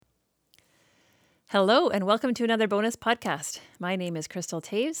Hello, and welcome to another bonus podcast. My name is Crystal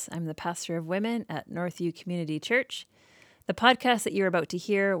Taves. I'm the pastor of women at Northview Community Church. The podcast that you're about to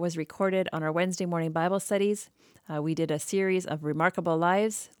hear was recorded on our Wednesday morning Bible studies. We did a series of remarkable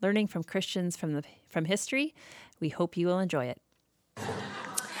lives, learning from Christians from history. We hope you will enjoy it.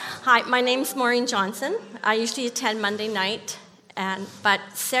 Hi, my name's Maureen Johnson. I usually attend Monday night, but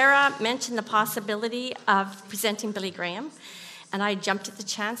Sarah mentioned the possibility of presenting Billy Graham. And I jumped at the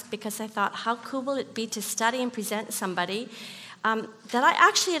chance because I thought, how cool will it be to study and present somebody that I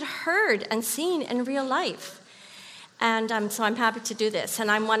actually had heard and seen in real life. And so I'm happy to do this.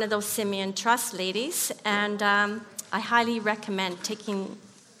 And I'm one of those Simeon Trust ladies, and I highly recommend taking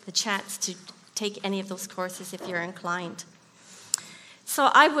the chance to take any of those courses if you're inclined. So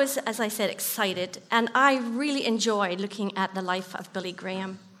I was, as I said, excited, and I really enjoyed looking at the life of Billy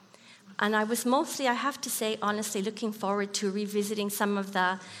Graham. And I was mostly, I have to say, honestly, looking forward to revisiting some of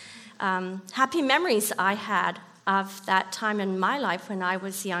the happy memories I had of that time in my life when I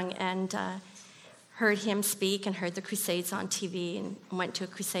was young and heard him speak and heard the crusades on TV and went to a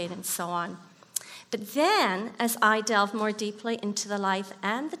crusade and so on. But then, as I delved more deeply into the life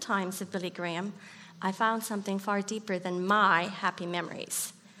and the times of Billy Graham, I found something far deeper than my happy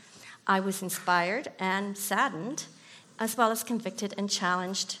memories. I was inspired and saddened, as well as convicted and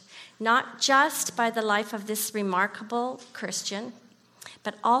challenged, not just by the life of this remarkable Christian,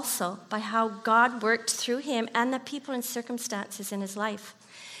 but also by how God worked through him and the people and circumstances in his life.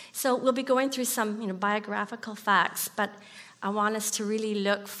 So we'll be going through some biographical facts, but I want us to really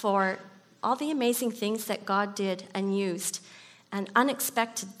look for all the amazing things that God did and used, and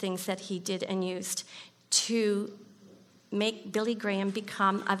unexpected things that he did and used to make Billy Graham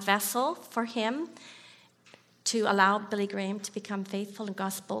become a vessel for him, to allow Billy Graham to become faithful in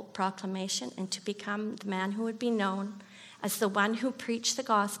gospel proclamation and to become the man who would be known as the one who preached the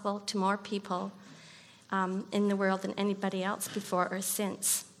gospel to more people in the world than anybody else before or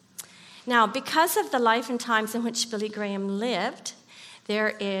since. Now, because of the life and times in which Billy Graham lived,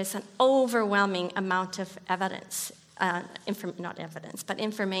 there is an overwhelming amount of evidence,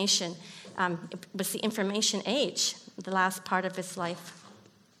 information. It was the information age, the last part of his life.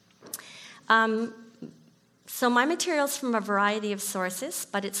 So my material's from a variety of sources,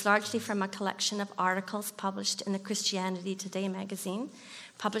 but it's largely from a collection of articles published in the Christianity Today magazine,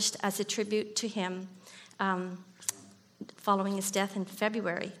 published as a tribute to him following his death in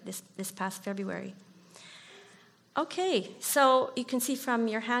February, this past February. Okay, so you can see from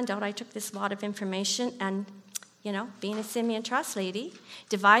your handout, I took this lot of information and, being a Simeon Trust lady,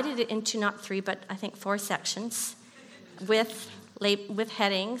 divided it into not 3, but I think 4 sections with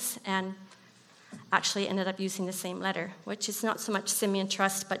headings, and actually ended up using the same letter, which is not so much Simeon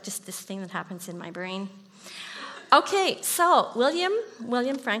Trust, but just this thing that happens in my brain. Okay, so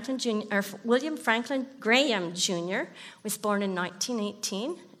William Franklin Graham Jr. was born in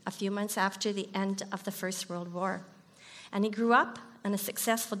 1918, a few months after the end of the First World War. And he grew up on a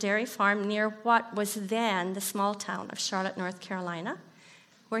successful dairy farm near what was then the small town of Charlotte, North Carolina,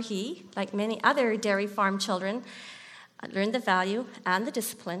 where he, like many other dairy farm children, learned the value and the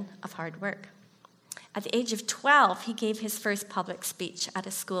discipline of hard work. At the age of 12, he gave his first public speech at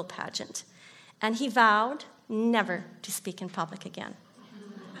a school pageant, and he vowed never to speak in public again.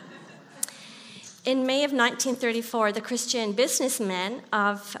 In May of 1934, the Christian businessmen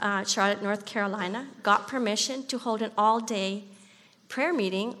of Charlotte, North Carolina, got permission to hold an all-day prayer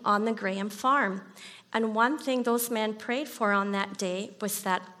meeting on the Graham farm. And one thing those men prayed for on that day was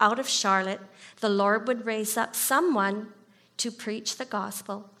that out of Charlotte, the Lord would raise up someone to preach the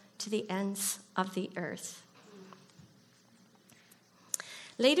gospel to the ends of the earth.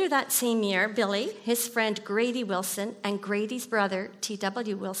 Later that same year, Billy, his friend Grady Wilson, and Grady's brother,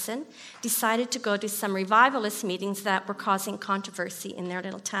 T.W. Wilson, decided to go to some revivalist meetings that were causing controversy in their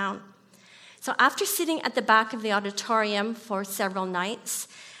little town. So after sitting at the back of the auditorium for several nights,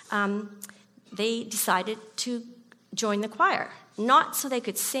 they decided to join the choir, not so they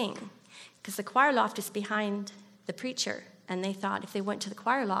could sing, because the choir loft is behind the preacher. And they thought if they went to the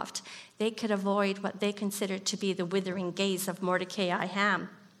choir loft, they could avoid what they considered to be the withering gaze of Mordecai Ham.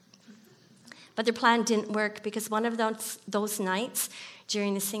 But their plan didn't work because one of those nights,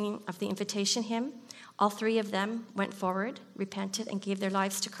 during the singing of the invitation hymn, all 3 of them went forward, repented, and gave their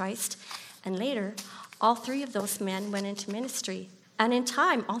lives to Christ. And later, all 3 of those men went into ministry. And in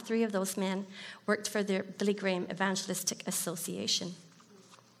time, all 3 of those men worked for the Billy Graham Evangelistic Association.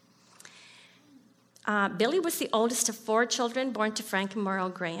 Billy was the oldest of 4 children born to Frank and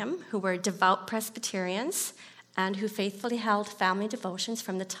Maureen Graham, who were devout Presbyterians and who faithfully held family devotions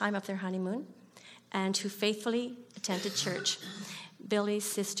from the time of their honeymoon and who faithfully attended church. Billy's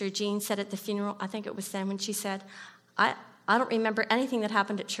sister, Jean, said at the funeral, I think it was then when she said, I don't remember anything that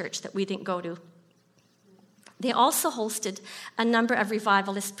happened at church that we didn't go to. They also hosted a number of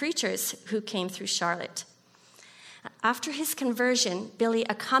revivalist preachers who came through Charlotte. After his conversion, Billy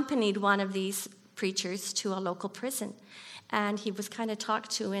accompanied one of these preachers to a local prison, and he was kind of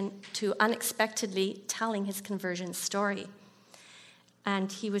talked to into unexpectedly telling his conversion story.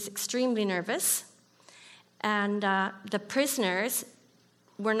 And he was extremely nervous, and the prisoners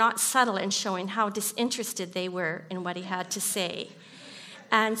were not subtle in showing how disinterested they were in what he had to say.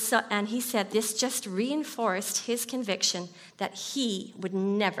 And he said this just reinforced his conviction that he would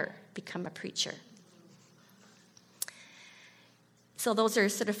never become a preacher. So those are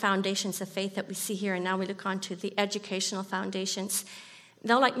sort of foundations of faith that we see here, and now we look on to the educational foundations.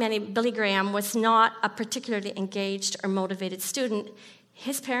 Though, like many, Billy Graham was not a particularly engaged or motivated student,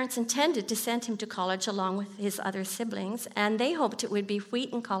 his parents intended to send him to college along with his other siblings, and they hoped it would be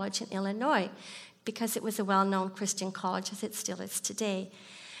Wheaton College in Illinois because it was a well-known Christian college, as it still is today.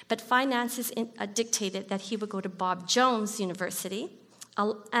 But finances dictated that he would go to Bob Jones University,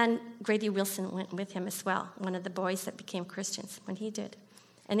 and Grady Wilson went with him as well, one of the boys that became Christians when he did.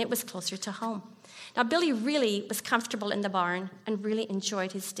 And it was closer to home. Now, Billy really was comfortable in the barn and really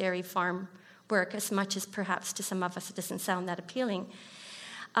enjoyed his dairy farm work as much as perhaps to some of us it doesn't sound that appealing.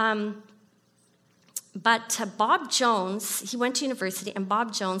 But Bob Jones, he went to university, and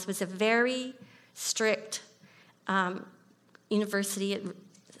Bob Jones was a very strict university. It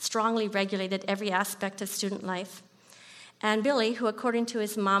strongly regulated every aspect of student life. And Billy, who according to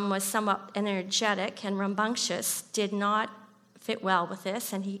his mom was somewhat energetic and rambunctious, did not fit well with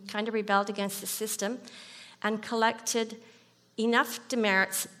this, and he kind of rebelled against the system and collected enough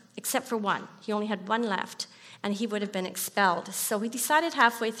demerits, except for one. He only had one left, and he would have been expelled. So he decided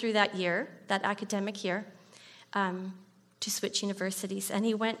halfway through that year, that academic year, to switch universities, and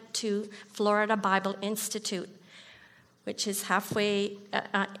he went to Florida Bible Institute, which is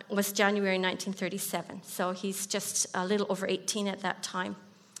was January 1937. So he's just a little over 18 at that time.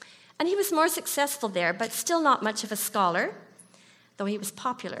 And he was more successful there, but still not much of a scholar, though he was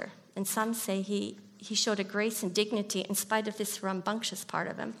popular. And some say he showed a grace and dignity in spite of this rambunctious part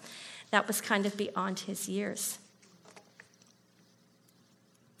of him that was kind of beyond his years.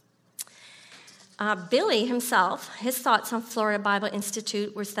 Billy himself, his thoughts on Florida Bible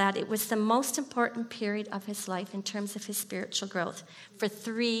Institute was that it was the most important period of his life in terms of his spiritual growth for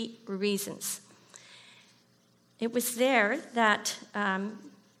 3 reasons. It was there that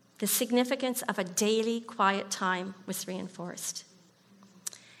the significance of a daily quiet time was reinforced.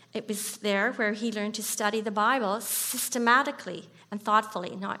 It was there where he learned to study the Bible systematically and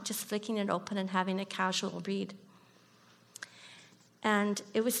thoughtfully, not just flicking it open and having a casual read. And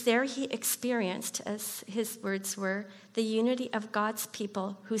it was there he experienced, as his words were, the unity of God's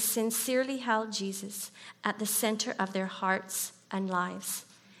people who sincerely held Jesus at the center of their hearts and lives.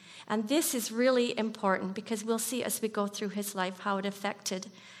 And this is really important because we'll see as we go through his life how it affected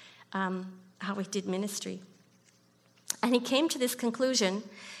how he did ministry. And he came to this conclusion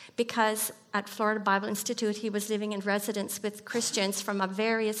because at Florida Bible Institute he was living in residence with Christians from a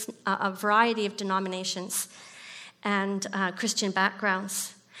variety of denominations and Christian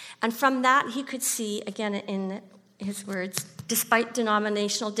backgrounds. And from that, he could see, again in his words, despite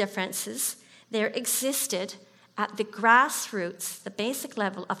denominational differences, there existed at the grassroots, the basic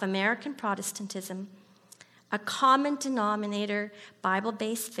level of American Protestantism, a common denominator,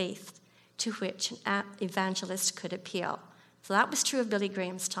 Bible-based faith to which an evangelist could appeal. So that was true of Billy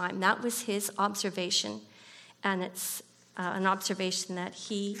Graham's time. That was his observation, and it's an observation that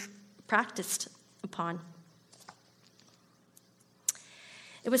he practiced upon.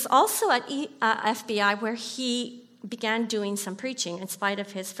 It was also at FBI where he began doing some preaching in spite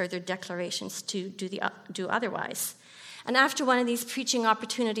of his further declarations to do otherwise. And after one of these preaching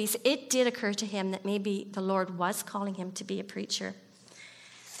opportunities, it did occur to him that maybe the Lord was calling him to be a preacher.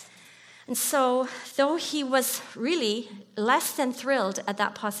 And so, though he was really less than thrilled at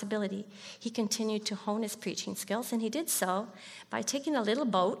that possibility, he continued to hone his preaching skills, and he did so by taking a little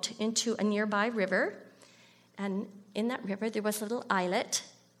boat into a nearby river. And in that river, there was a little islet,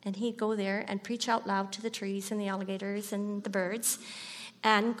 and he'd go there and preach out loud to the trees and the alligators and the birds,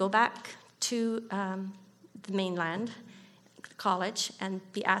 and go back to the mainland, the college, and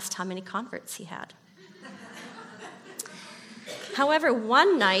be asked how many converts he had. However,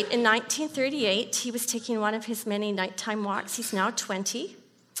 one night in 1938, he was taking one of his many nighttime walks. He's now 20,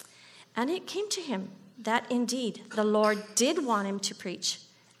 and it came to him that indeed the Lord did want him to preach.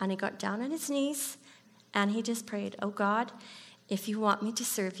 And he got down on his knees, and he just prayed, "Oh God, if you want me to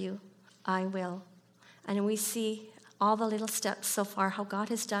serve you, I will." And we see all the little steps so far, how God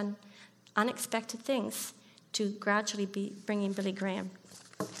has done unexpected things to gradually be bringing Billy Graham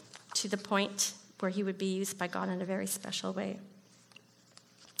to the point where he would be used by God in a very special way.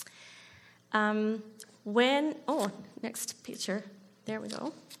 Next picture. There we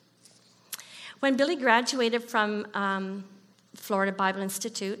go. When Billy graduated from Florida Bible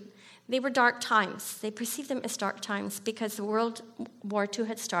Institute, they were dark times. They perceived them as dark times because the World War II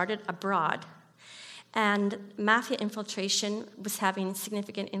had started abroad, and mafia infiltration was having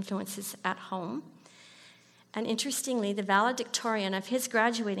significant influences at home. And interestingly, the valedictorian of his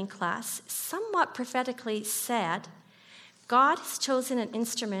graduating class somewhat prophetically said, God has chosen an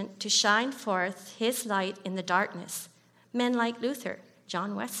instrument to shine forth his light in the darkness. Men like Luther,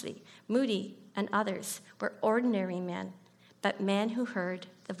 John Wesley, Moody, and others were ordinary men, but men who heard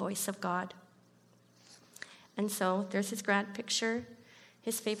the voice of God. And so there's his grand picture,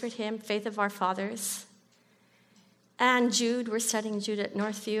 his favorite hymn, Faith of Our Fathers. And Jude, we're studying Jude at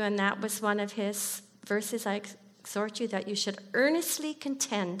Northview, and that was one of his verses. I exhort you that you should earnestly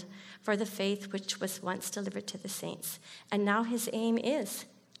contend for the faith which was once delivered to the saints. And now his aim is,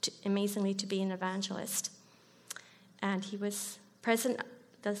 amazingly, to be an evangelist. And he was president,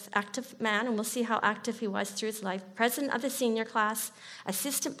 this active man, and we'll see how active he was through his life. President of the senior class,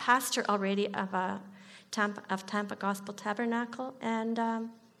 assistant pastor already of Tampa Gospel Tabernacle, and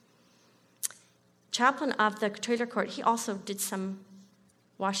chaplain of the trailer court. He also did some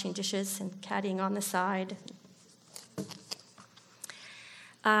washing dishes and caddying on the side.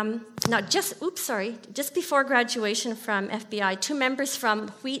 Just before graduation from FBI, 2 members from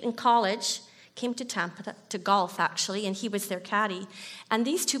Wheaton College came to Tampa to golf, actually, and he was their caddy. And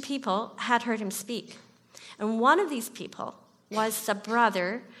these 2 people had heard him speak. And one of these people was the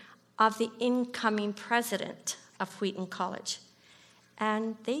brother of the incoming president of Wheaton College.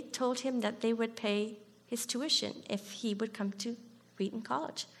 And they told him that they would pay his tuition if he would come to Wheaton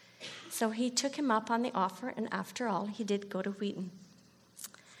College. So he took him up on the offer, and after all, he did go to Wheaton.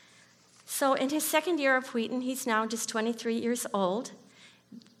 So in his second year of Wheaton, he's now just 23 years old.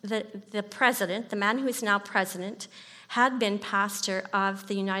 The president, the man who is now president, had been pastor of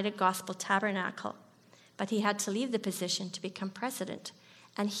the United Gospel Tabernacle, but he had to leave the position to become president.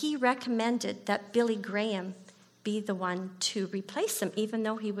 And he recommended that Billy Graham be the one to replace him, even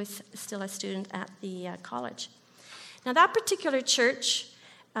though he was still a student at the college. Now, that particular church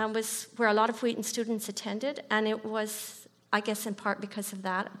was where a lot of Wheaton students attended, and it was, I guess in part because of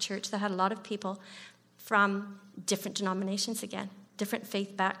that, a church that had a lot of people from different denominations again, different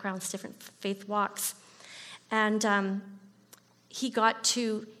faith backgrounds, different faith walks. And he got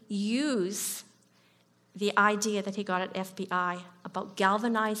to use the idea that he got at FBI about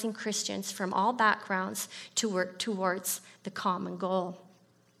galvanizing Christians from all backgrounds to work towards the common goal.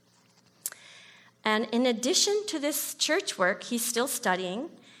 And in addition to this church work, he's still studying, and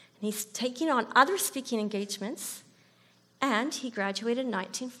he's taking on other speaking engagements, and he graduated in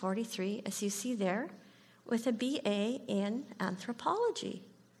 1943, as you see there, with a BA in anthropology.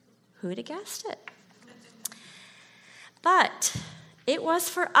 Who'd have guessed it? But it was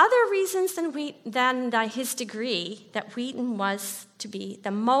for other reasons than his degree that Wheaton was to be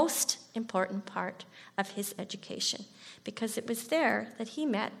the most important part of his education, because it was there that he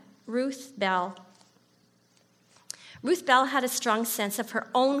met Ruth Bell. Ruth Bell had a strong sense of her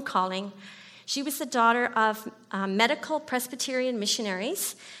own calling. She was the daughter of medical Presbyterian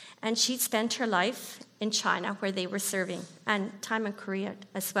missionaries, and she'd spent her life in China where they were serving, and time in Korea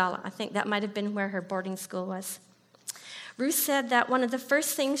as well. I think that might have been where her boarding school was. Ruth said that one of the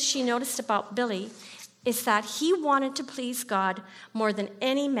first things she noticed about Billy is that he wanted to please God more than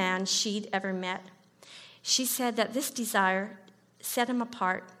any man she'd ever met. She said that this desire set him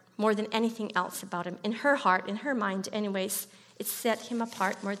apart more than anything else about him. In her heart, in her mind anyways, it set him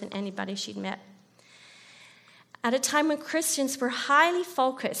apart more than anybody she'd met. At a time when Christians were highly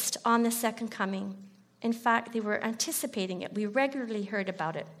focused on the second coming, in fact, they were anticipating it. We regularly heard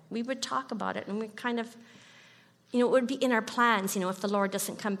about it. We would talk about it, and we kind of, it would be in our plans, if the Lord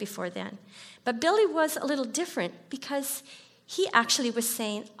doesn't come before then. But Billy was a little different because he actually was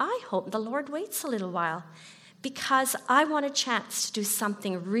saying, I hope the Lord waits a little while because I want a chance to do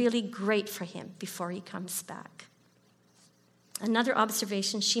something really great for him before he comes back. Another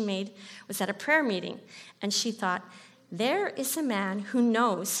observation she made was at a prayer meeting, and she thought, there is a man who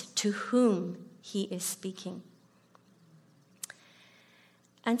knows to whom he is speaking.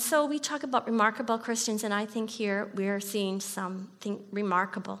 And so we talk about remarkable Christians, and I think here we're seeing something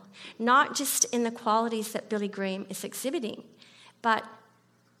remarkable, not just in the qualities that Billy Graham is exhibiting, but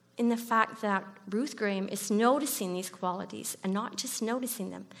in the fact that Ruth Graham is noticing these qualities, and not just noticing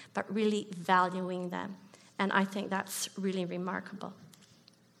them, but really valuing them And I think that's really remarkable.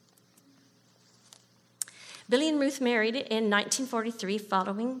 Billy and Ruth married in 1943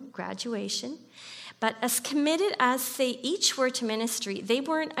 following graduation. But as committed as they each were to ministry, they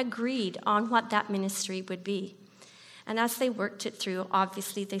weren't agreed on what that ministry would be. And as they worked it through,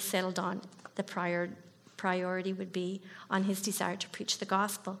 obviously they settled on the priority would be on his desire to preach the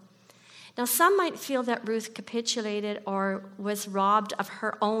gospel. Now, some might feel that Ruth capitulated or was robbed of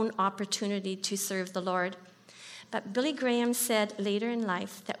her own opportunity to serve the Lord. But Billy Graham said later in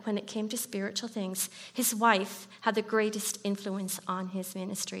life that when it came to spiritual things, his wife had the greatest influence on his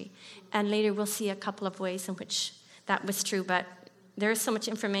ministry. And later we'll see a couple of ways in which that was true, but there is so much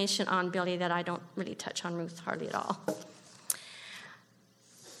information on Billy that I don't really touch on Ruth hardly at all.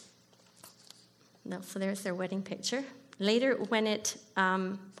 No, so there's their wedding picture. Later, when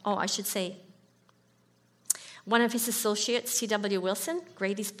one of his associates, T.W. Wilson,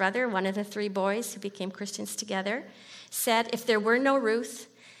 Grady's brother, one of the three boys who became Christians together, said if there were no Ruth,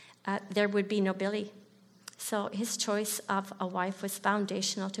 there would be no Billy. So his choice of a wife was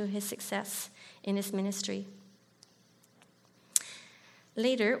foundational to his success in his ministry.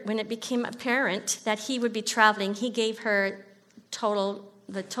 Later, when it became apparent that he would be traveling, he gave her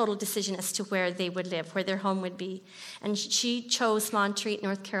the total decision as to where they would live, where their home would be. And she chose Montreat,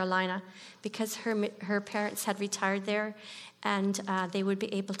 North Carolina, because her parents had retired there, and they would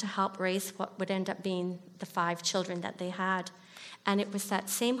be able to help raise what would end up being the 5 children that they had. And it was that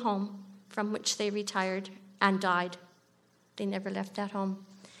same home from which they retired and died. They never left that home.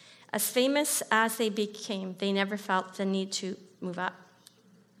 As famous as they became, they never felt the need to move up.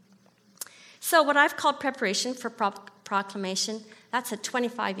 So what I've called preparation for proclamation, that's a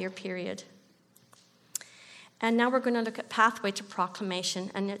 25-year period. And now we're going to look at pathway to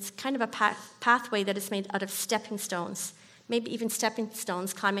proclamation, and it's kind of a pathway that is made out of stepping stones, maybe even stepping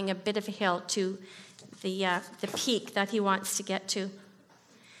stones climbing a bit of a hill to the peak that he wants to get to.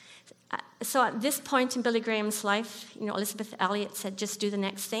 So at this point in Billy Graham's life, Elizabeth Elliot said, just do the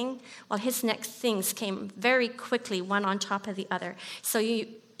next thing. Well, his next things came very quickly, one on top of the other. So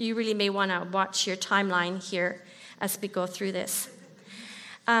you really may want to watch your timeline here as we go through this.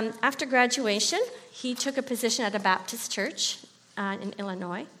 After graduation, he took a position at a Baptist church in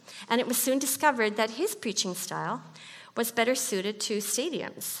Illinois, and it was soon discovered that his preaching style was better suited to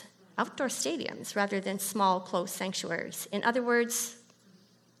stadiums, outdoor stadiums, rather than small, closed sanctuaries. In other words,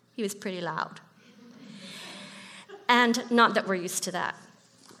 he was pretty loud. And not that we're used to that.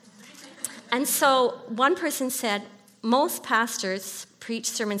 And so one person said, most pastors preach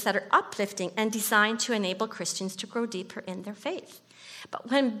sermons that are uplifting and designed to enable Christians to grow deeper in their faith. But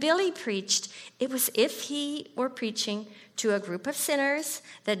when Billy preached, it was as if he were preaching to a group of sinners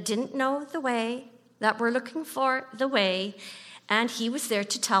that didn't know the way, that were looking for the way, and he was there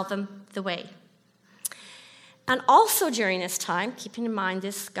to tell them the way. And also during this time, keeping in mind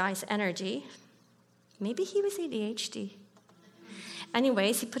this guy's energy, maybe he was ADHD.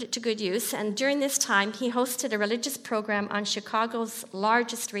 Anyways, he put it to good use, and during this time, he hosted a religious program on Chicago's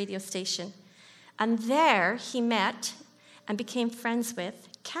largest radio station. And there, he met and became friends with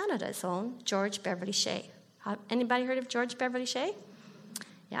Canada's own George Beverly Shea. Anybody heard of George Beverly Shea?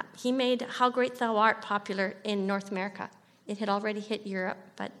 Yeah, he made How Great Thou Art popular in North America. It had already hit Europe,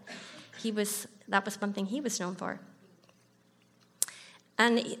 but that was one thing he was known for.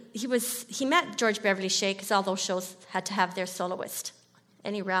 And he met George Beverly Shea because all those shows had to have their soloist.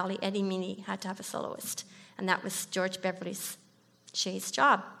 Any rally, any meeting had to have a soloist. And that was George Beverly Shea's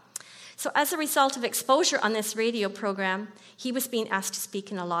job. So as a result of exposure on this radio program, he was being asked to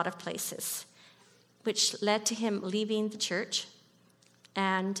speak in a lot of places, which led to him leaving the church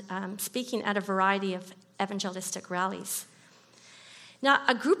and speaking at a variety of evangelistic rallies. Now,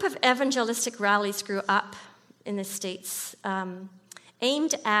 a group of evangelistic rallies grew up in the States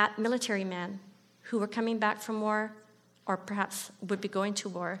aimed at military men who were coming back from war or perhaps would be going to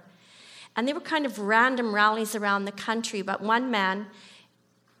war. And they were kind of random rallies around the country, but one man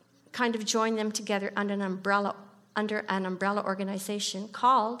kind of joined them together under an umbrella organization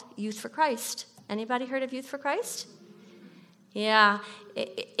called Youth for Christ. Anybody heard of Youth for Christ? Yeah,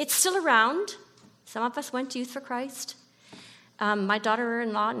 it's still around. Some of us went to Youth for Christ. My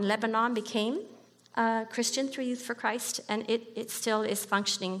daughter-in-law in Lebanon became a Christian through Youth for Christ, and it still is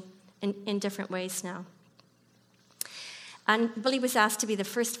functioning in different ways now. And Billy was asked to be the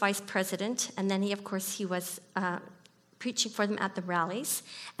first vice president, and then he was preaching for them at the rallies,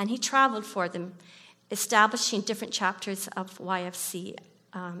 and he traveled for them, establishing different chapters of YFC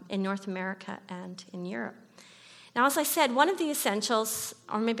in North America and in Europe. Now, as I said, one of the essentials,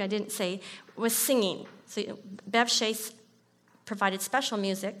 or maybe I didn't say, was singing. So Bev Shea provided special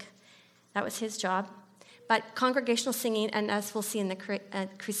music. That was his job. But congregational singing, and as we'll see in the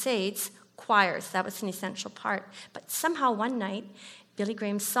Crusades, choirs, that was an essential part. But somehow one night, Billy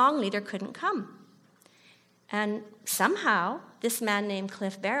Graham's song leader couldn't come. And somehow, this man named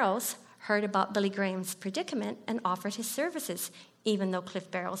Cliff Barrows heard about Billy Graham's predicament and offered his services, even though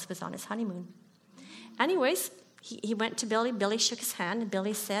Cliff Barrows was on his honeymoon. Anyways, he went to Billy. Billy shook his hand, and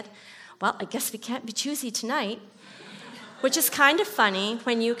Billy said, well, I guess we can't be choosy tonight. Which is kind of funny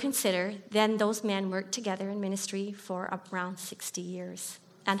when you consider then those men worked together in ministry for around 60 years.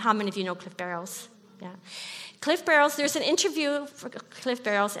 And how many of you know Cliff Barrows? Yeah. Cliff Barrows, there's an interview for Cliff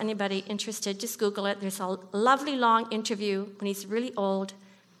Barrows. Anybody interested, just Google it. There's a lovely long interview when he's really old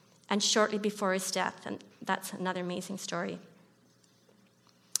and shortly before his death. And that's another amazing story.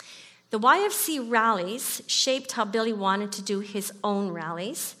 The YFC rallies shaped how Billy wanted to do his own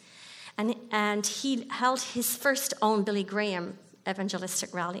rallies. And he held his first own Billy Graham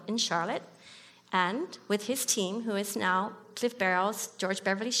evangelistic rally in Charlotte. And with his team, who is now Cliff Barrows, George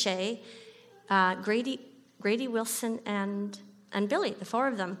Beverly Shea, Grady Wilson, and Billy, the four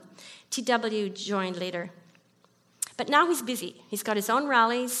of them. TW joined later. But now he's busy. He's got his own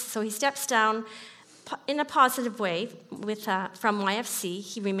rallies, so he steps down in a positive way from YFC.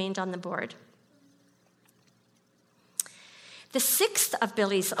 He remained on the board. The sixth of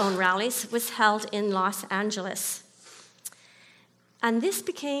Billy's own rallies was held in Los Angeles. And this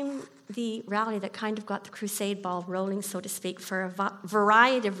became the rally that kind of got the crusade ball rolling, so to speak, for a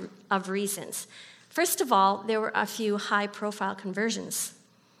variety of reasons. First of all, there were a few high-profile conversions.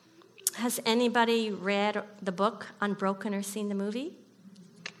 Has anybody read the book Unbroken or seen the movie?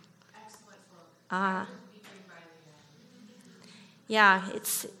 Excellent book. Yeah,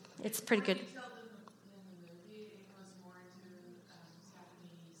 it's pretty good.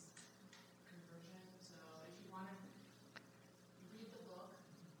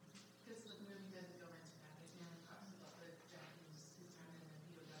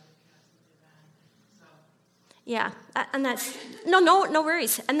 Yeah, and that's, no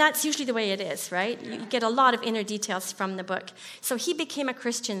worries. And that's usually the way it is, right? You get a lot of inner details from the book. So he became a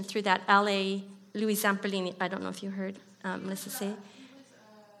Christian through that L.A. Louis Zamperini. I don't know if you heard Melissa say. He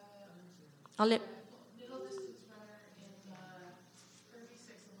was middle distance runner in the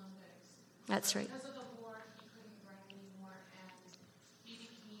 36 Olympics. That's right. Because of the war, he couldn't run anymore, and he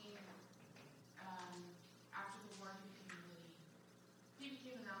became, after the war, he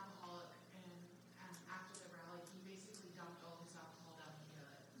became an alcoholic, and after the rally, he basically dumped all his alcohol down the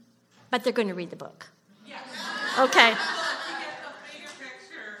toilet. But they're going to read the book. Yes. Okay. To get the bigger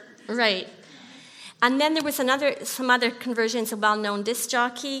picture. Right. And then there was some other conversions, a well-known disc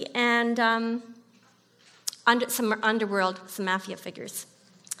jockey, and some underworld, some mafia figures.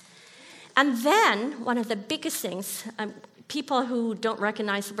 And then, one of the biggest things, people who don't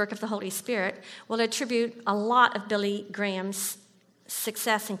recognize the work of the Holy Spirit will attribute a lot of Billy Graham's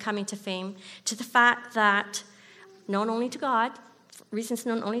success in coming to fame to the fact that, known only to God, reasons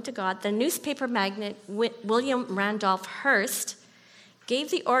known only to God, the newspaper magnate William Randolph Hearst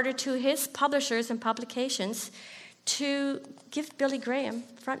gave the order to his publishers and publications to give Billy Graham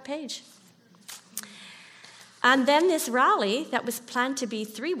front page. And then this rally that was planned to be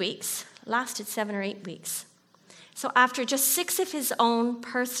 3 weeks lasted 7 or 8 weeks. So after just 6 of his own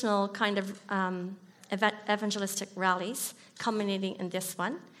personal kind of evangelistic rallies, culminating in this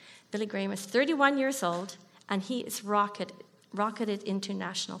one, Billy Graham is 31 years old, and he is rocketed into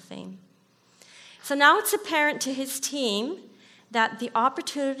national fame. So now it's apparent to his team that the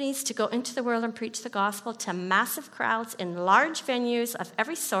opportunities to go into the world and preach the gospel to massive crowds in large venues of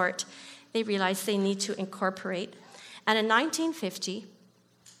every sort, they realize they need to incorporate. And in 1950,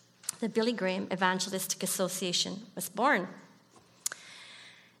 the Billy Graham Evangelistic Association was born.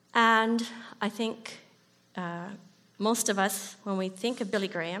 And I think most of us, when we think of Billy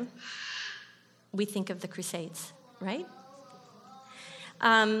Graham, we think of the Crusades, right?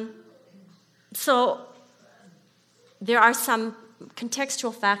 So there are some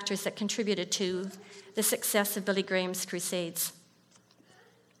contextual factors that contributed to the success of Billy Graham's Crusades.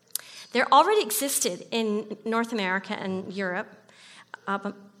 There already existed in North America and Europe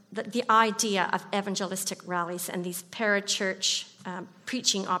the idea of evangelistic rallies and these parachurch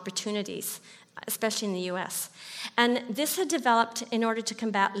preaching opportunities, especially in the U.S. And this had developed in order to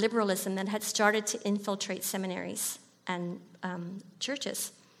combat liberalism that had started to infiltrate seminaries and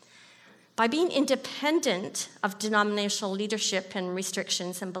churches. By being independent of denominational leadership and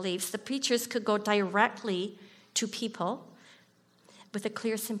restrictions and beliefs, the preachers could go directly to people with a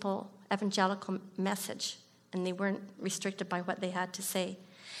clear, simple evangelical message, and they weren't restricted by what they had to say.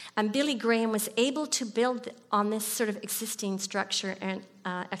 And Billy Graham was able to build on this sort of existing structure and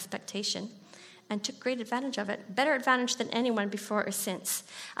expectation and took great advantage of it, better advantage than anyone before or since.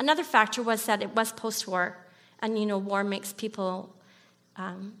 Another factor was that it was post-war, and war makes people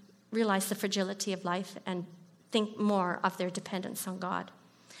realize the fragility of life and think more of their dependence on God.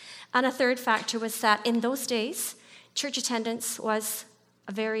 And a third factor was that in those days, church attendance was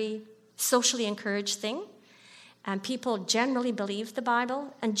a very socially encouraged thing, and people generally believed the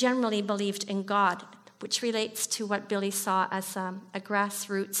Bible and generally believed in God, which relates to what Billy saw as a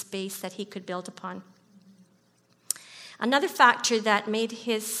grassroots base that he could build upon. Another factor that made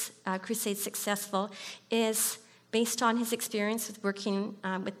his crusade successful is based on his experience with working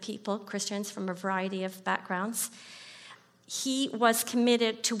with people, Christians from a variety of backgrounds. He was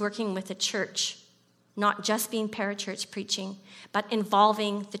committed to working with the church, not just being parachurch preaching, but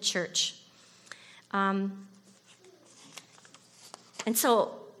involving the church. And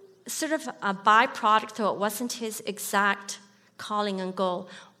so, sort of a byproduct, though it wasn't his exact calling and goal,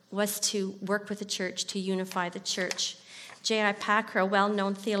 was to work with the church, to unify the church. J.I. Packer, a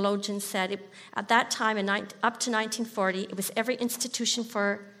well-known theologian, said at that time, up to 1940, it was every institution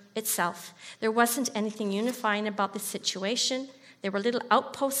for itself. There wasn't anything unifying about the situation. There were little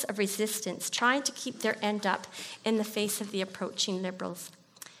outposts of resistance trying to keep their end up in the face of the approaching liberals.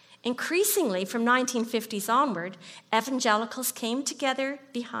 Increasingly, from 1950s onward, evangelicals came together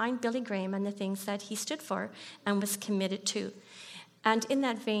behind Billy Graham and the things that he stood for and was committed to. And in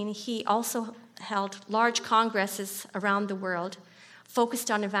that vein, he also held large congresses around the world focused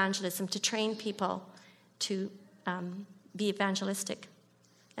on evangelism to train people to be evangelistic.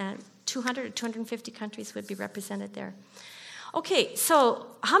 200 or 250 countries would be represented there. Okay, so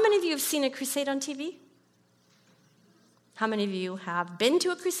how many of you have seen a crusade on TV? How many of you have been to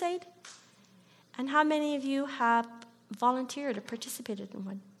a crusade? And how many of you have volunteered or participated in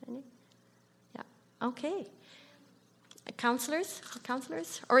one? Any? Yeah, okay. Counselors?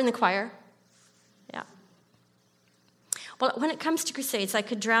 Or in the choir? Yeah. Well, when it comes to crusades, I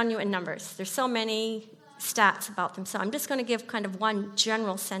could drown you in numbers. There's so many stats about them, so I'm just going to give kind of one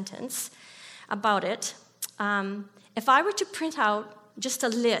general sentence about it. If I were to print out just a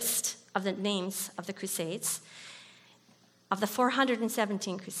list of the names of the crusades, of the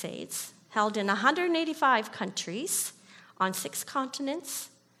 417 crusades, held in 185 countries on 6 continents,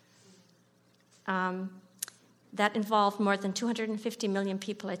 that involved more than 250 million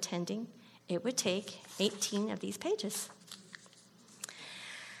people attending, it would take 18 of these pages.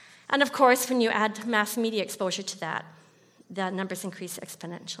 And of course, when you add mass media exposure to that, the numbers increase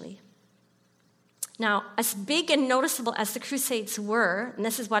exponentially. Now, as big and noticeable as the Crusades were, and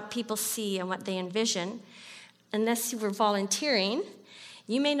this is what people see and what they envision, unless you were volunteering,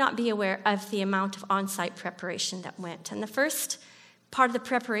 you may not be aware of the amount of on-site preparation that went. And the first part of the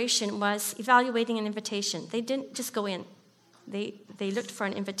preparation was evaluating an invitation. They didn't just go in. They looked for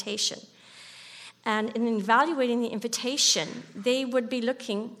an invitation. And in evaluating the invitation, they would be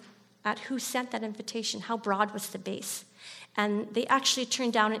looking at who sent that invitation, how broad was the base. And they actually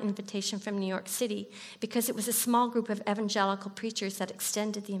turned down an invitation from New York City because it was a small group of evangelical preachers that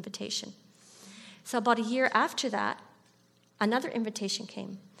extended the invitation. So about a year after that, another invitation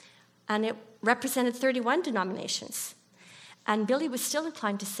came, and it represented 31 denominations. And Billy was still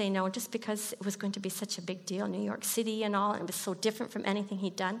inclined to say no just because it was going to be such a big deal, New York City and all, and it was so different from anything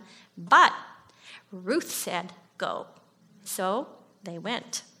he'd done. But Ruth said, go. So they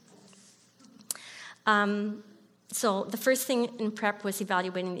went. So the first thing in prep was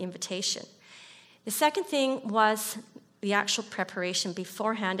evaluating the invitation. The second thing was the actual preparation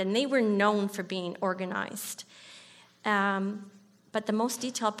beforehand, and they were known for being organized. But the most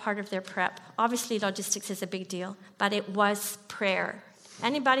detailed part of their prep, obviously logistics is a big deal, but it was prayer.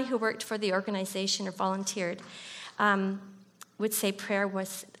 Anybody who worked for the organization or volunteered would say prayer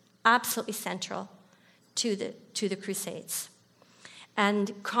was absolutely central to the Crusades.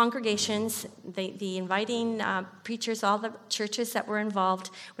 And congregations, the inviting preachers, all the churches that were involved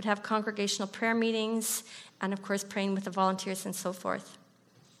would have congregational prayer meetings and, of course, praying with the volunteers and so forth.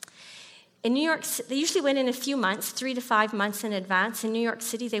 In New York, they usually went in a few months, 3 to 5 months in advance. In New York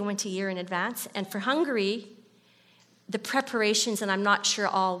City, they went a year in advance. And for Hungary, the preparations, and I'm not sure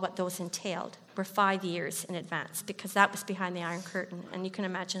all what those entailed, were 5 years in advance because that was behind the Iron Curtain. And you can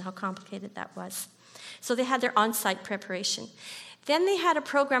imagine how complicated that was. So they had their on-site preparation. Then they had a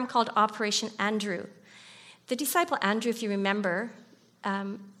program called Operation Andrew. The disciple Andrew, if you remember,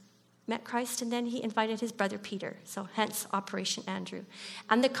 met Christ, and then he invited his brother Peter, so hence Operation Andrew.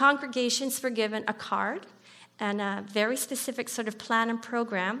 And the congregations were given a card and a very specific sort of plan and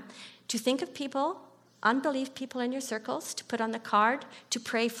program to think of people, unbelieved people in your circles, to put on the card, to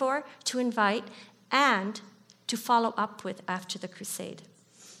pray for, to invite, and to follow up with after the crusade.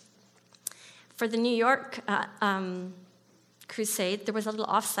 for the New York crusade, there was a little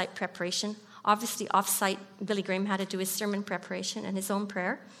off-site preparation. Obviously, off-site, Billy Graham had to do his sermon preparation and his own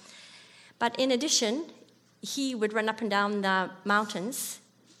prayer. But in addition, he would run up and down the mountains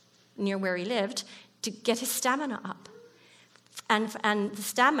near where he lived to get his stamina up. And the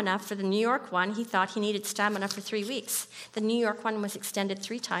stamina for the New York one, he thought he needed stamina for 3 weeks. The New York one was extended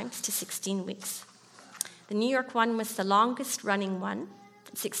 3 times to 16 weeks. The New York one was the longest running one,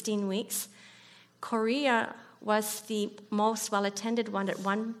 16 weeks. Korea was the most well-attended one at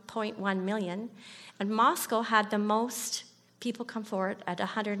 1.1 million. And Moscow had the most people come forward at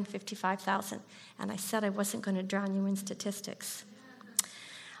 155,000. And I said I wasn't going to drown you in statistics.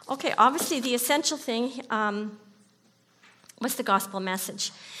 Okay, obviously the essential thing was the gospel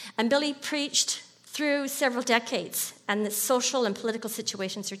message. And Billy preached through several decades, and the social and political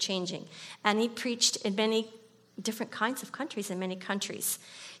situations are changing. And he preached in many different kinds of countries, in many countries.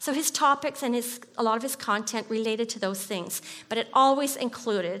 So his topics and a lot of his content related to those things, but it always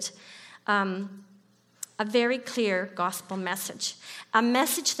included a very clear gospel message, a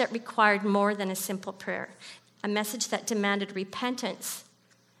message that required more than a simple prayer, a message that demanded repentance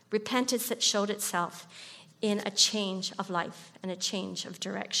that showed itself in a change of life and a change of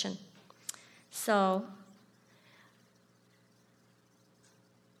direction. So,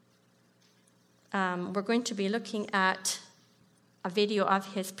 we're going to be looking at a video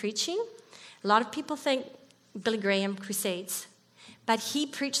of his preaching. A lot of people think Billy Graham crusades, but he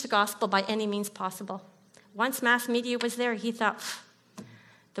preached the gospel by any means possible. Once mass media was there, he thought,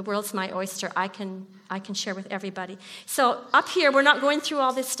 the world's my oyster. I can share with everybody. So up here, we're not going through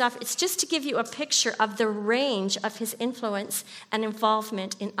all this stuff. It's just to give you a picture of the range of his influence and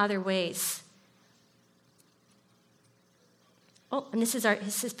involvement in other ways. Oh, and this is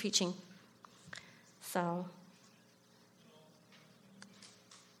his preaching. So,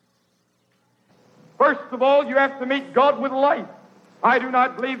 first of all, you have to meet God with life. I do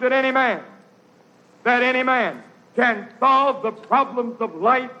not believe that any man can solve the problems of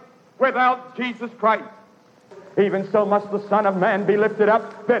life without Jesus Christ. Even so must the Son of Man be lifted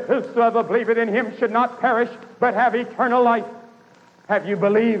up, that whosoever believeth in him should not perish, but have eternal life. Have you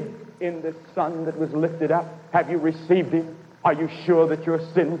believed in this Son that was lifted up? Have you received him? Are you sure that your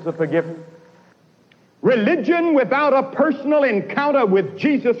sins are forgiven? Religion without a personal encounter with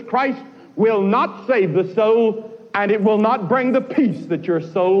Jesus Christ will not save the soul, and it will not bring the peace that your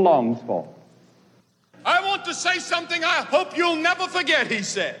soul longs for. I want to say something I hope you'll never forget, he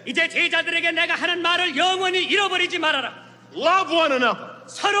said. 이제 제자들에게 내가 하는 말을 영원히 잃어버리지 말아라. Love one another.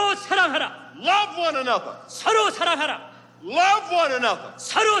 서로 사랑하라. Love one another. 서로 사랑하라. Love one another.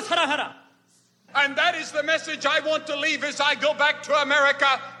 서로 사랑하라. And that is the message I want to leave as I go back to America.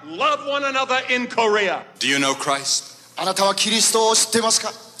 Love one another in Korea. Do you know Christ? あなたはキリストを知っています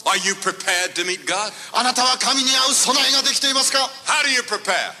か？ Are you prepared to meet God? あなたは神に会う備えができていますか？ How do you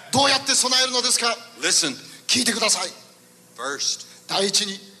prepare? どうやって備えるのですか？ Listen. 聞いてください。 First, 第一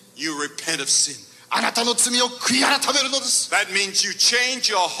に、 you repent of sin. あなたの罪を悔い改めるのです。 That means you change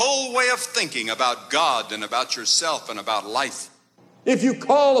your whole way of thinking about God and about yourself and about life. If you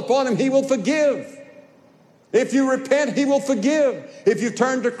call upon him, he will forgive. If you repent, he will forgive. If you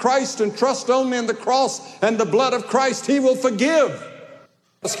turn to Christ and trust only in the cross and the blood of Christ, he will forgive.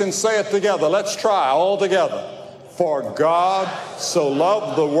 Let's can say it together. Let's try all together. For God so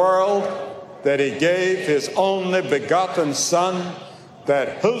loved the world that he gave his only begotten Son,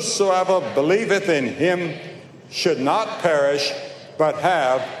 that whosoever believeth in him should not perish, but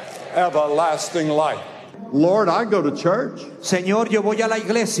have everlasting life. Lord, I go to church. Señor, yo voy a la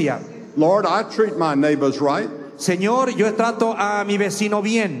iglesia. Lord, I treat my neighbors right. Señor, yo trato a mi vecino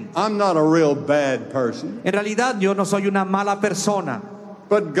bien. I'm not a real bad person. En realidad, yo no soy una mala persona.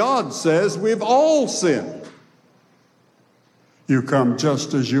 But God says we've all sinned. You come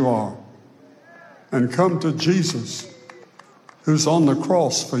just as you are. And come to Jesus, who's on the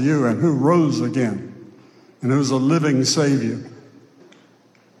cross for you and who rose again and who's a living Savior.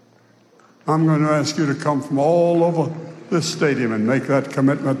 I'm going to ask you to come from all over this stadium and make that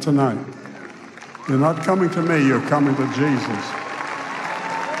commitment tonight. You're not coming to me, you're coming to Jesus.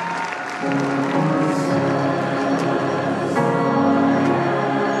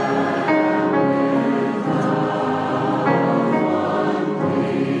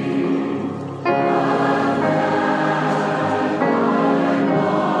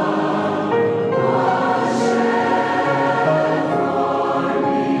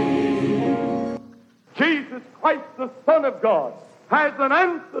 God has an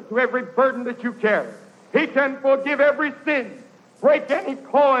answer to every burden that you carry. He can forgive every sin, break any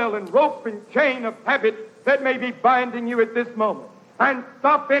coil and rope and chain of habit that may be binding you at this moment. and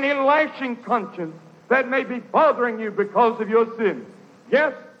stop any lashing conscience that may be bothering you because of your sins.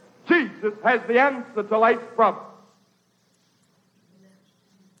 Yes, Jesus has the answer to life's problem.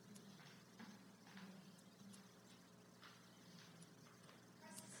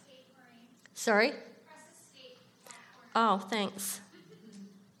 Sorry? Oh, thanks.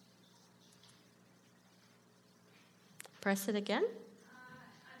 Press it again. At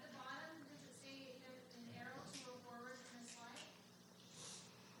the bottom, does it say an arrow to go forward in the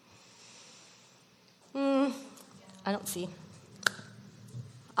slide? I don't see.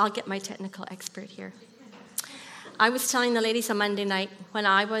 I'll get my technical expert here. I was telling the ladies on Monday night, when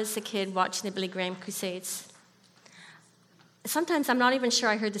I was a kid watching the Billy Graham Crusades, sometimes I'm not even sure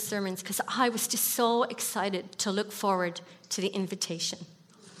I heard the sermons because I was just so excited to look forward to the invitation.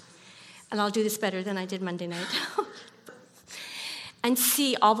 And I'll do this better than I did Monday night. And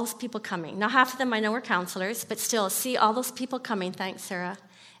see all those people coming. Now, half of them I know are counselors, but still, see all those people coming, thanks, Sarah,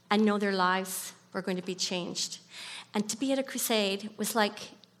 and know their lives were going to be changed. And to be at a crusade was like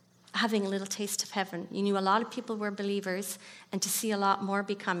having a little taste of heaven. You knew a lot of people were believers, and to see a lot more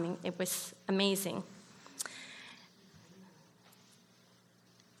becoming, it was amazing.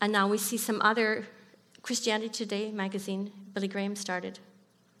 And now we see some other Christianity Today magazine, Billy Graham started.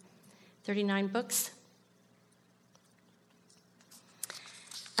 39 books.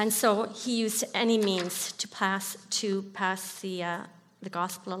 And so he used any means to pass the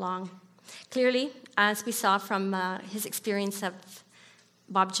gospel along. Clearly, as we saw from his experience of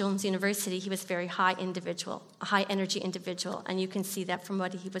Bob Jones University, he was a very high individual, a high-energy individual, and you can see that from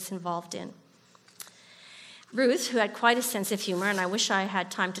what he was involved in. Ruth, who had quite a sense of humor, and I wish I had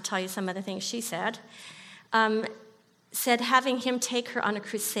time to tell you some of the things she said, said having him take her on a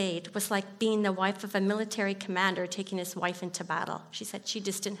crusade was like being the wife of a military commander taking his wife into battle. She said she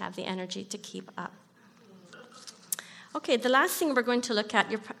just didn't have the energy to keep up. Okay, the last thing we're going to look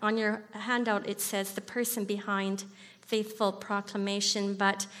at, on your handout, it says the person behind faithful proclamation,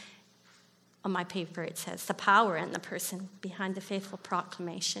 but on my paper it says the power and the person behind the faithful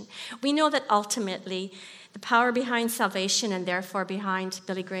proclamation. We know that ultimately the power behind salvation and therefore behind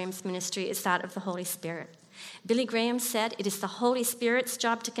Billy Graham's ministry is that of the Holy Spirit. Billy Graham said, it is the Holy Spirit's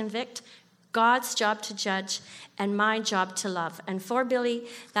job to convict, God's job to judge, and my job to love. And for Billy,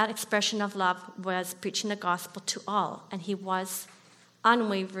 that expression of love was preaching the gospel to all, and he was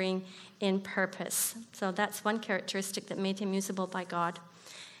unwavering in purpose. So that's one characteristic that made him usable by God.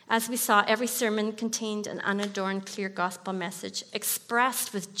 As we saw, every sermon contained an unadorned, clear gospel message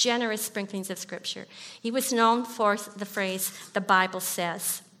expressed with generous sprinklings of Scripture. He was known for the phrase, the Bible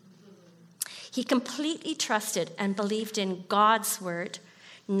says. He completely trusted and believed in God's word,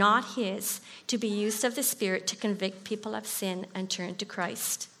 not his, to be used of the Spirit to convict people of sin and turn to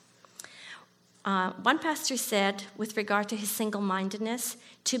Christ. One pastor said, with regard to his single-mindedness,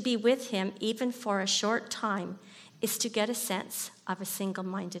 to be with him even for a short time is to get a sense of a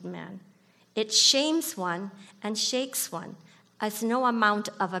single-minded man. It shames one and shakes one, as no amount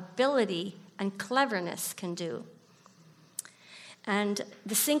of ability and cleverness can do. And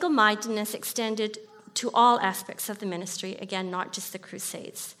the single-mindedness extended to all aspects of the ministry, again, not just the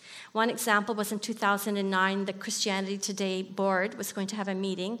Crusades. One example was in 2009, the Christianity Today board was going to have a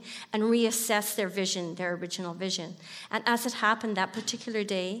meeting and reassess their vision, their original vision. And as it happened, that particular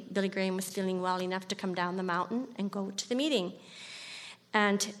day, Billy Graham was feeling well enough to come down the mountain and go to the meeting.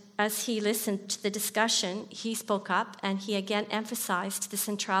 And as he listened to the discussion, he spoke up and he again emphasized the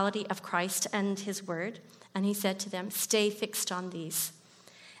centrality of Christ and his word. And he said to them, stay fixed on these,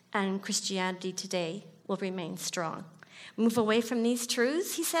 and Christianity Today will remain strong. Move away from these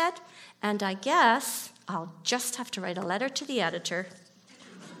truths, he said, and I guess I'll just have to write a letter to the editor.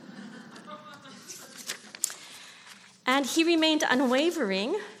 And he remained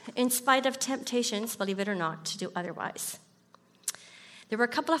unwavering in spite of temptations, believe it or not, to do otherwise. There were a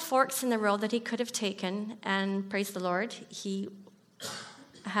couple of forks in the road that he could have taken, and praise the Lord, he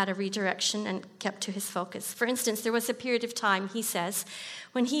had a redirection and kept to his focus. For instance, there was a period of time, he says,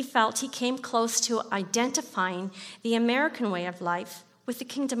 when he felt he came close to identifying the American way of life with the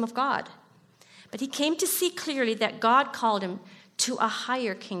kingdom of God. But he came to see clearly that God called him to a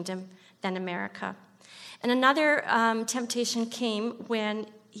higher kingdom than America. And another temptation came when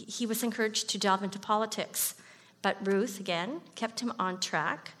he was encouraged to delve into politics. But Ruth, again, kept him on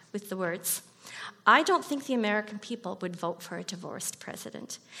track with the words, I don't think the American people would vote for a divorced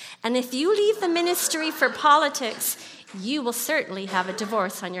president. And if you leave the ministry for politics, you will certainly have a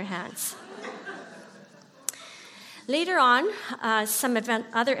divorce on your hands. Later on, some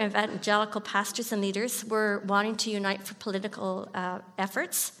other evangelical pastors and leaders were wanting to unite for political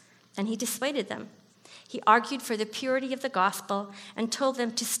efforts, and he dissuaded them. He argued for the purity of the gospel and told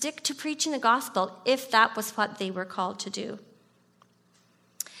them to stick to preaching the gospel if that was what they were called to do.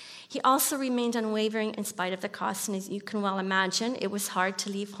 He also remained unwavering in spite of the cost, and as you can well imagine, it was hard to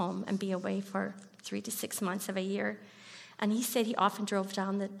leave home and be away for 3 to 6 months of a year. And he said he often drove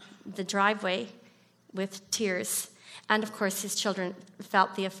down the driveway with tears. And of course, his children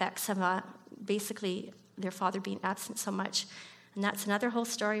felt the effects of basically their father being absent so much. And that's another whole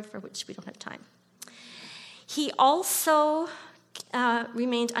story for which we don't have time. He also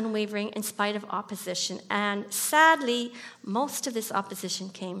remained unwavering in spite of opposition. And sadly, most of this opposition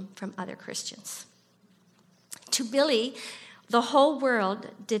came from other Christians. To Billy, the whole world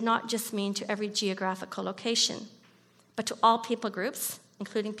did not just mean to every geographical location, but to all people groups,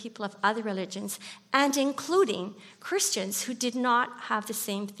 including people of other religions, and including Christians who did not have the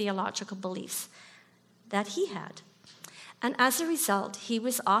same theological beliefs that he had. And as a result, he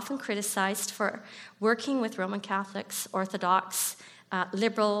was often criticized for working with Roman Catholics, Orthodox,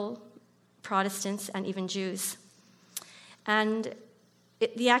 liberal Protestants, and even Jews. And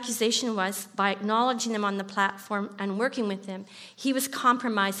the accusation was, by acknowledging them on the platform and working with them, he was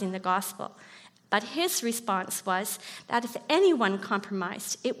compromising the gospel. But his response was that if anyone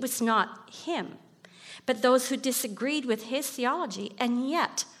compromised, it was not him, but those who disagreed with his theology and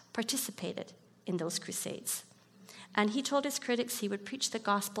yet participated in those crusades. And he told his critics he would preach the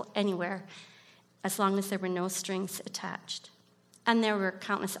gospel anywhere as long as there were no strings attached. And there were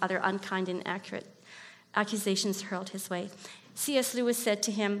countless other unkind and inaccurate accusations hurled his way. C.S. Lewis said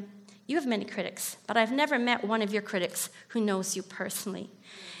to him, "You have many critics, but I've never met one of your critics who knows you personally."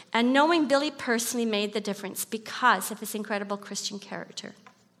 And knowing Billy personally made the difference because of his incredible Christian character.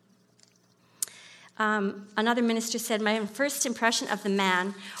 Another minister said, "My first impression of the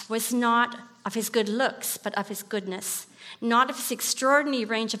man was not of his good looks, but of his goodness. Not of his extraordinary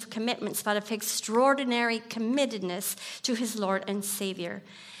range of commitments, but of his extraordinary committedness to his Lord and Savior."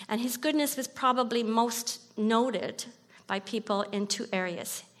 And his goodness was probably most noted by people in 2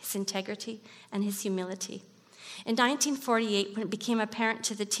 areas, his integrity and his humility. In 1948, when it became apparent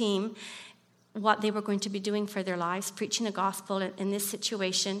to the team what they were going to be doing for their lives, preaching the gospel in this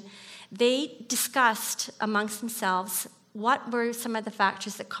situation, they discussed amongst themselves what were some of the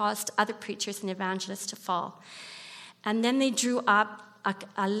factors that caused other preachers and evangelists to fall. And then they drew up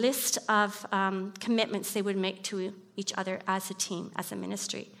a list of commitments they would make to each other as a team, as a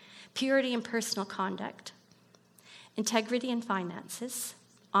ministry. Purity in personal conduct, integrity in finances,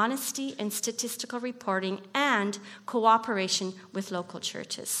 honesty in statistical reporting, and cooperation with local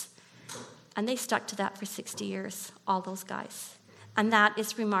churches. And they stuck to that for 60 years, all those guys. And that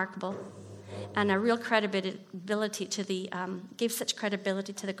is remarkable. And a real credibility to gave such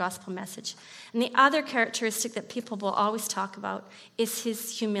credibility to the gospel message. And the other characteristic that people will always talk about is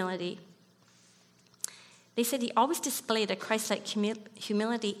his humility. They said he always displayed a Christ-like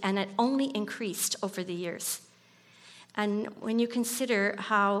humility, and it only increased over the years. And when you consider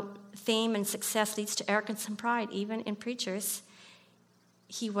how fame and success leads to arrogance and pride, even in preachers,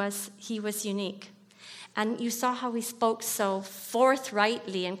 he was unique. And you saw how he spoke so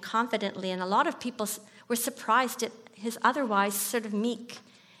forthrightly and confidently, and a lot of people were surprised at his otherwise sort of meek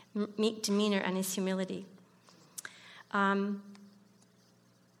demeanor and his humility. And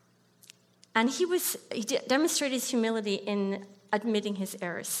he demonstrated his humility in admitting his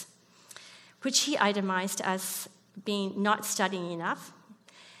errors, which he itemized as being not studying enough,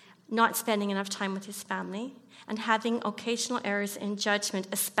 not spending enough time with his family, and having occasional errors in judgment,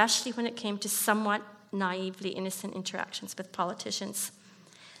 especially when it came to somewhat naively innocent interactions with politicians.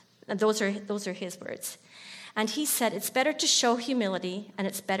 And those are his words. And he said, "It's better to show humility, and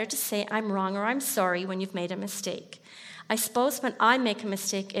it's better to say I'm wrong or I'm sorry when you've made a mistake. I suppose when I make a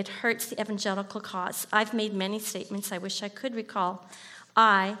mistake, it hurts the evangelical cause. I've made many statements I wish I could recall.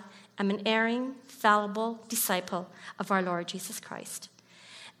 I am an erring, fallible disciple of our Lord Jesus Christ,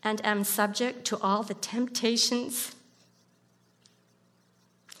 and am subject to all the temptations,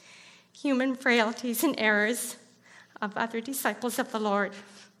 human frailties, and errors of other disciples of the Lord."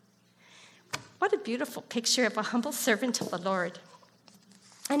 What a beautiful picture of a humble servant of the Lord.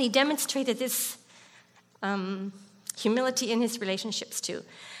 And he demonstrated this humility in his relationships too.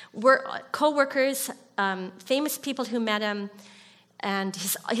 Co-workers, famous people who met him, and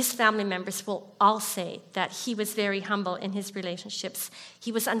his family members will all say that he was very humble in his relationships.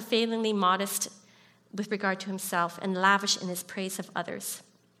 He was unfailingly modest with regard to himself and lavish in his praise of others.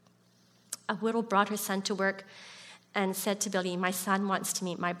 A widow brought her son to work and said to Billy, "My son wants to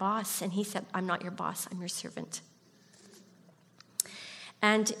meet my boss." And he said, "I'm not your boss, I'm your servant."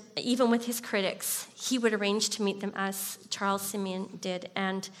 And even with his critics, he would arrange to meet them, as Charles Simeon did.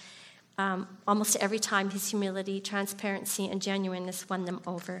 And Almost every time, his humility, transparency, and genuineness won them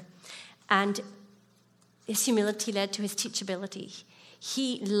over. And his humility led to his teachability.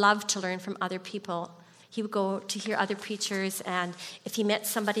 He loved to learn from other people. He would go to hear other preachers, and if he met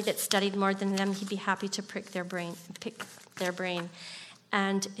somebody that studied more than them, he'd be happy to pick their brain.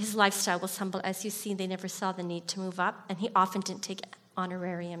 And his lifestyle was humble. As you see, they never saw the need to move up, and he often didn't take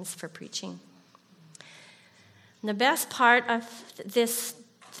honorariums for preaching. And the best part of this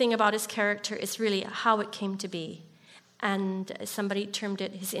thing about his character is really how it came to be. And somebody termed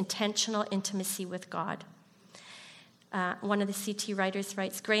it his intentional intimacy with God. One of the CT writers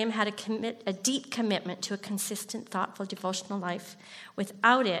writes, Graham had a deep commitment to a consistent, thoughtful, devotional life.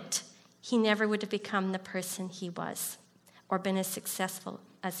 Without it, he never would have become the person he was or been as successful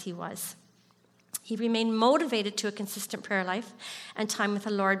as he was. He remained motivated to a consistent prayer life and time with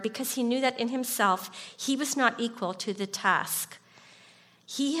the Lord because he knew that in himself, he was not equal to the task.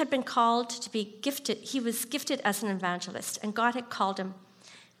 He had been called to be gifted. He was gifted as an evangelist, and God had called him,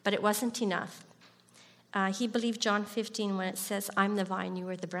 but it wasn't enough. He believed John 15 when it says, I'm the vine, you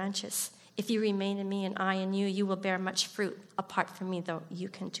are the branches. If you remain in me and I in you, you will bear much fruit. Apart from me, though, you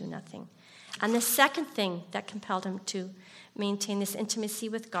can do nothing. And the second thing that compelled him to maintain this intimacy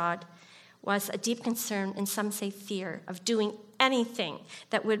with God was a deep concern, and some say fear, of doing anything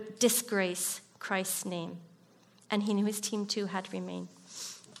that would disgrace Christ's name. And he knew his team, too, had to remain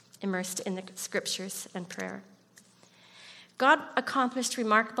immersed in the scriptures and prayer. God accomplished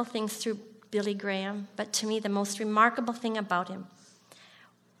remarkable things through Billy Graham, but to me, the most remarkable thing about him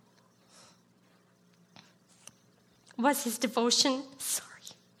was his devotion,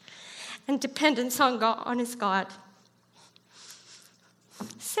 and dependence on God, on his God.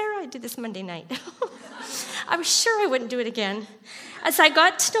 Sarah, I did this Monday night. I was sure I wouldn't do it again. As I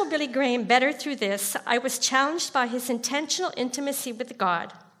got to know Billy Graham better through this, I was challenged by his intentional intimacy with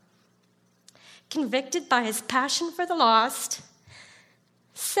God, convicted by his passion for the lost,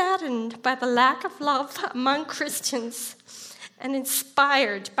 saddened by the lack of love among Christians, and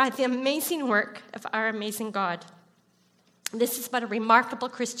inspired by the amazing work of our amazing God. This is what a remarkable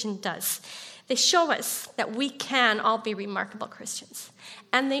Christian does. They show us that we can all be remarkable Christians,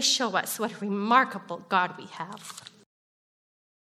 and they show us what a remarkable God we have.